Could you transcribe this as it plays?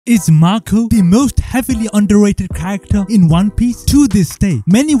Is Mako the most heavily underrated character in One Piece? To this day,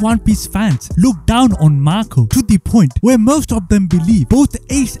 many One Piece fans look down on Mako to the point where most of them believe both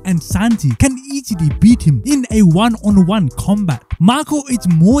Ace and Sanji can easily beat him in a one-on-one combat. Mako is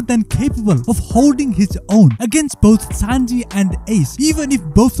more than capable of holding his own against both Sanji and Ace, even if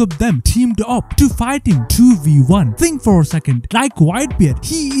both of them teamed up to fight him 2v1. Think for a second, like Whitebeard,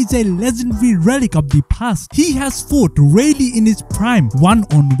 he is a legendary relic of the past. He has fought Rayleigh in his prime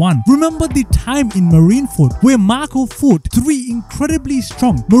one-on-one. Remember the time in Marineford where Mako fought 3 incredibly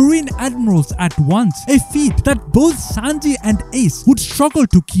strong Marine Admirals at once, a feat that both Sanji and Ace would struggle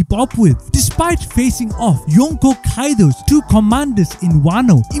to keep up with. Despite facing off Yonko Kaido's 2 commanders in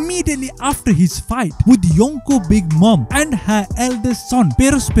Wano immediately after his fight with Yonko Big Mom and her eldest son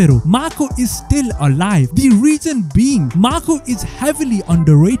Perospero, Mako is still alive. The reason being, Mako is heavily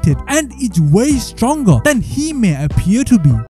underrated and is way stronger than he may appear to be.